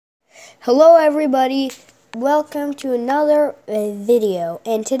Hello everybody, welcome to another video,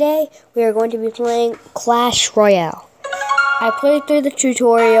 and today we are going to be playing Clash Royale. I played through the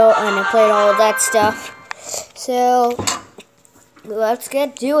tutorial and I played all of that stuff, so let's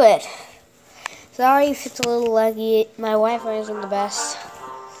get to it. Sorry if it's a little laggy, my Wi-Fi isn't the best.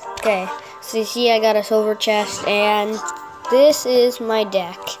 Okay, so you see I got a silver chest and this is my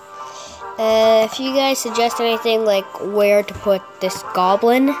deck. If you guys suggest anything like where to put this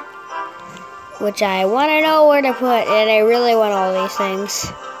goblin, which I want to know where to put, and I really want all these things.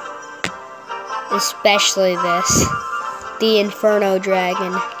 Especially this. The Inferno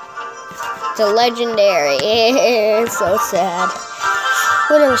Dragon. It's a legendary. It's so sad.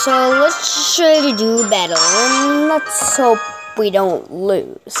 Whatever, so let's try to do battle, and let's hope we don't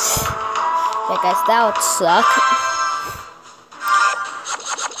lose. Because that would suck.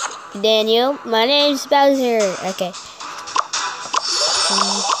 Daniel, my name's Bowser. Okay.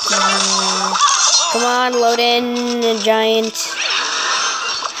 Come on, load in a giant.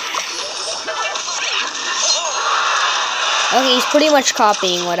 Okay, he's pretty much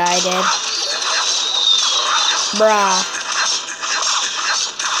copying what I did. Bruh.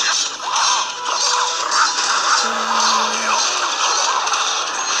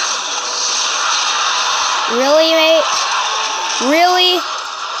 Really, mate? Really?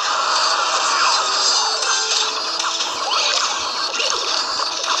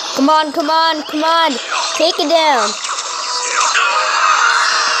 Come on, come on, come on. Take it down.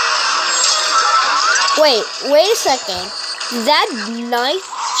 Wait a second. Did that knife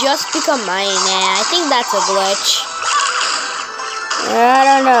just become mine? Nah, I think that's a glitch. I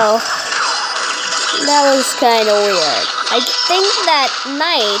don't know. That was kind of weird. I think that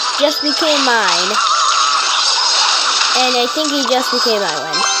knife just became mine. And I think he just became my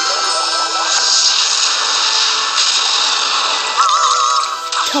win.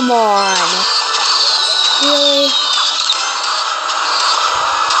 Come on. Really?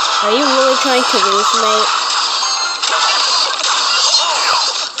 Are you really trying to lose, mate?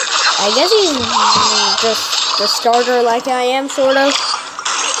 I guess he's just the starter like I am, sort of.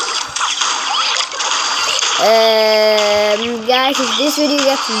 Guys, if this video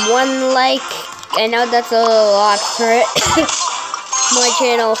gets 1 like, I know that's a lot for it. My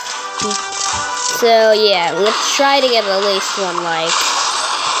channel. So, yeah, let's try to get at least 1 like.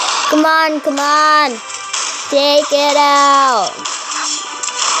 Come on, come on. Take it out.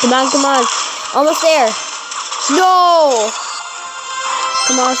 Come on, come on. Almost there. No!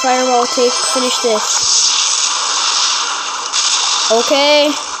 Come on, Fireball, finish this.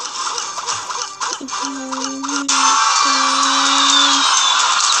 Okay.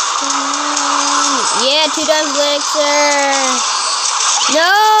 Yeah, 2 times elixir.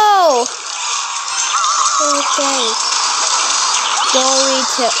 No! Okay.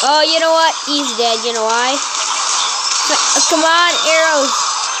 Oh, you know what? He's dead. You know why? Come on, arrows.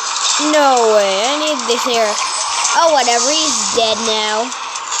 No way. I need this arrow. Oh, whatever. He's dead now.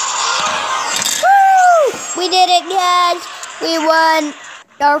 Woo! We did it, guys. We won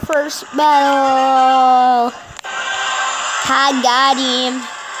our first battle. I got him.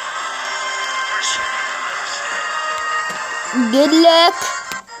 Good luck.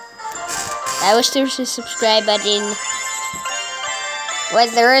 I wish there was a subscribe button. Well,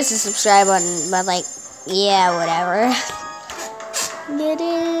 there is a subscribe button, but like, yeah, whatever.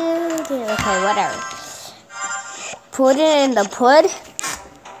 Okay, whatever. Put it in the put?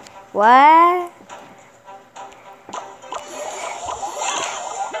 What?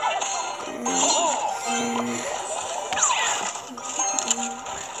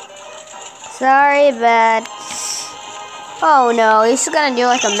 Sorry, but... Oh no, he's gonna do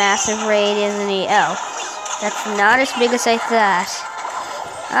like a massive raid, isn't he? Oh, that's not as big as I thought.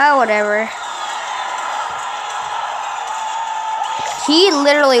 Oh, whatever. He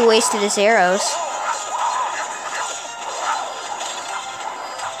literally wasted his arrows.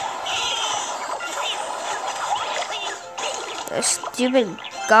 Those stupid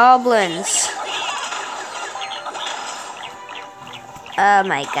goblins. Oh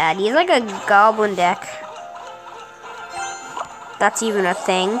my god, he's like a goblin deck. That's even a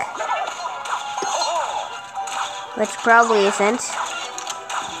thing. Which probably isn't.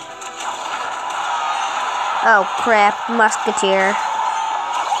 Oh crap, musketeer.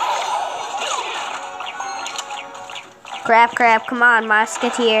 Crap, come on,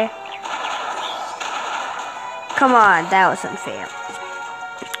 musketeer. Come on, that was unfair.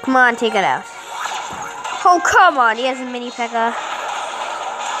 Come on, take it out. Oh, come on, he has a mini P.E.K.K.A.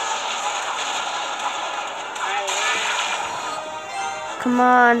 Come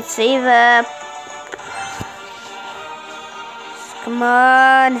on, save up. Come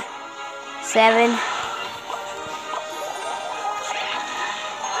on. 7.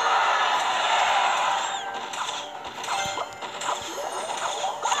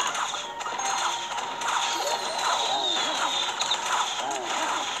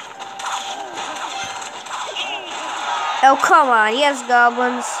 Oh, come on. Yes,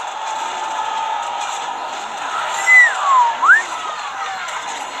 goblins.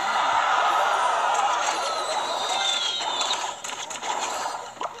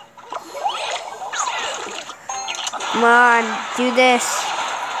 Come on, do this.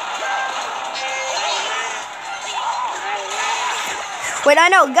 Wait, I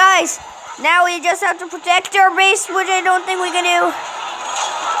know, guys. Now we just have to protect our base, which I don't think we can do.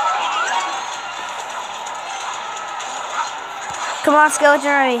 Come on, skeleton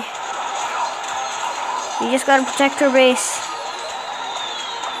army. We just gotta protect our base.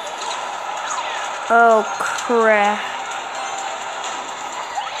 Oh, crap.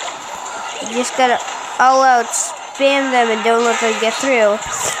 You just gotta all out spam them and don't let them get through.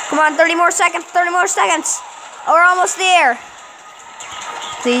 Come on, 30 more seconds, 30 more seconds. Oh, we're almost there.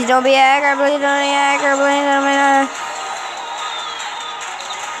 Please don't be aggro, please don't be aggro, please don't be aggro.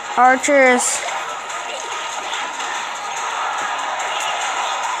 Archers.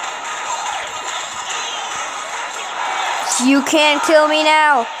 You can't kill me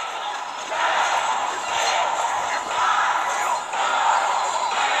now.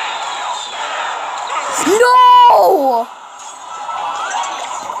 No!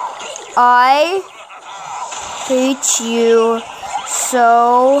 I hate you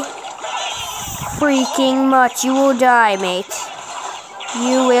so freaking much. You will die, mate.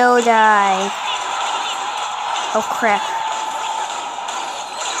 You will die. Oh, crap.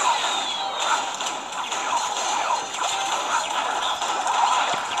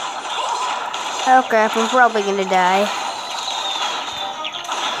 Oh, crap. I'm probably gonna die.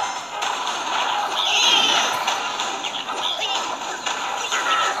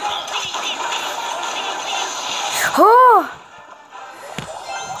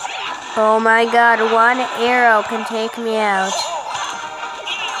 Oh my god, one arrow can take me out.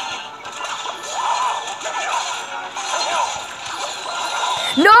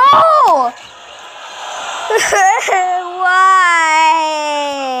 No! Why?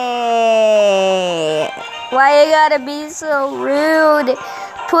 Why you gotta be so rude?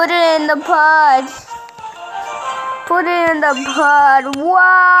 Put it in the pod. Put it in the pod.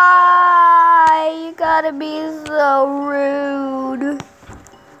 Why? You gotta be so rude.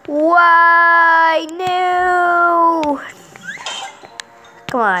 Why? No!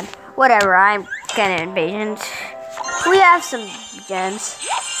 Come on. Whatever, I'm kinda impatient. We have some gems.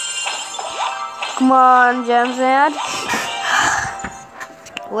 Come on, gems, man.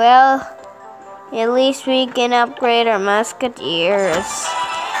 Well, at least we can upgrade our musketeers.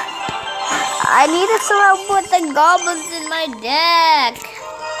 I needed some help with the goblins in my deck.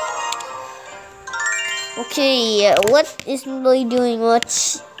 Okay, what isn't really doing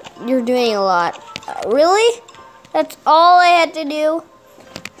much? You're doing a lot. Really? That's all I had to do?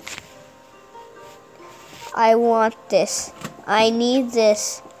 I want this. I need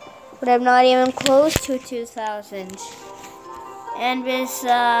this. But I'm not even close to 2,000. And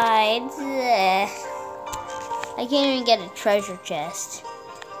besides, I can't even get a treasure chest.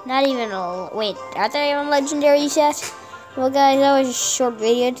 Not even a... Wait, are there even legendaries yet? Well, guys, that was a short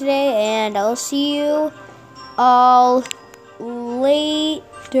video today, and I'll see you all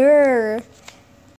later.